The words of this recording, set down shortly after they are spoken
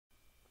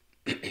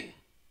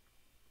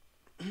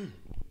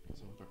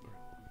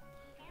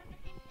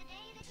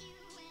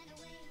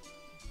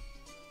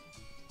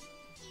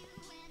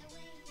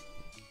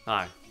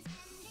Hi,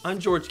 I'm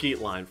George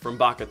Geetline from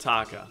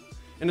BakaTaka,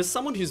 and as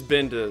someone who's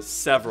been to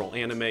several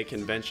anime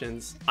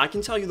conventions, I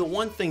can tell you the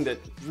one thing that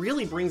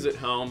really brings it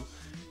home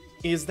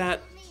is that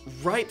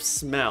ripe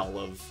smell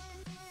of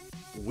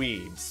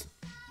weebs.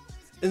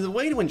 And the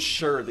way to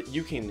ensure that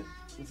you can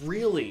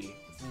really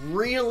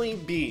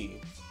be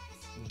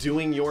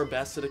doing your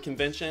best at a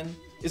convention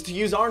is to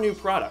use our new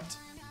product,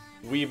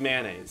 Weeb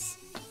Mayonnaise.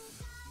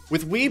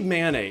 With Weeb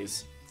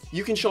Mayonnaise,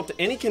 you can show up to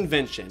any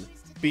convention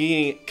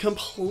being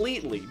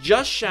completely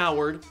just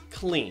showered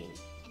clean.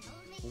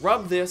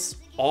 Rub this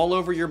all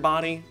over your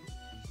body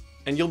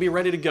and you'll be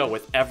ready to go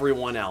with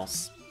everyone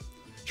else.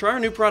 Try our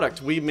new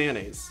product, Weeb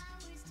Mayonnaise.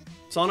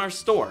 It's on our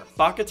store,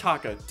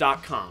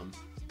 BakaTaka.com.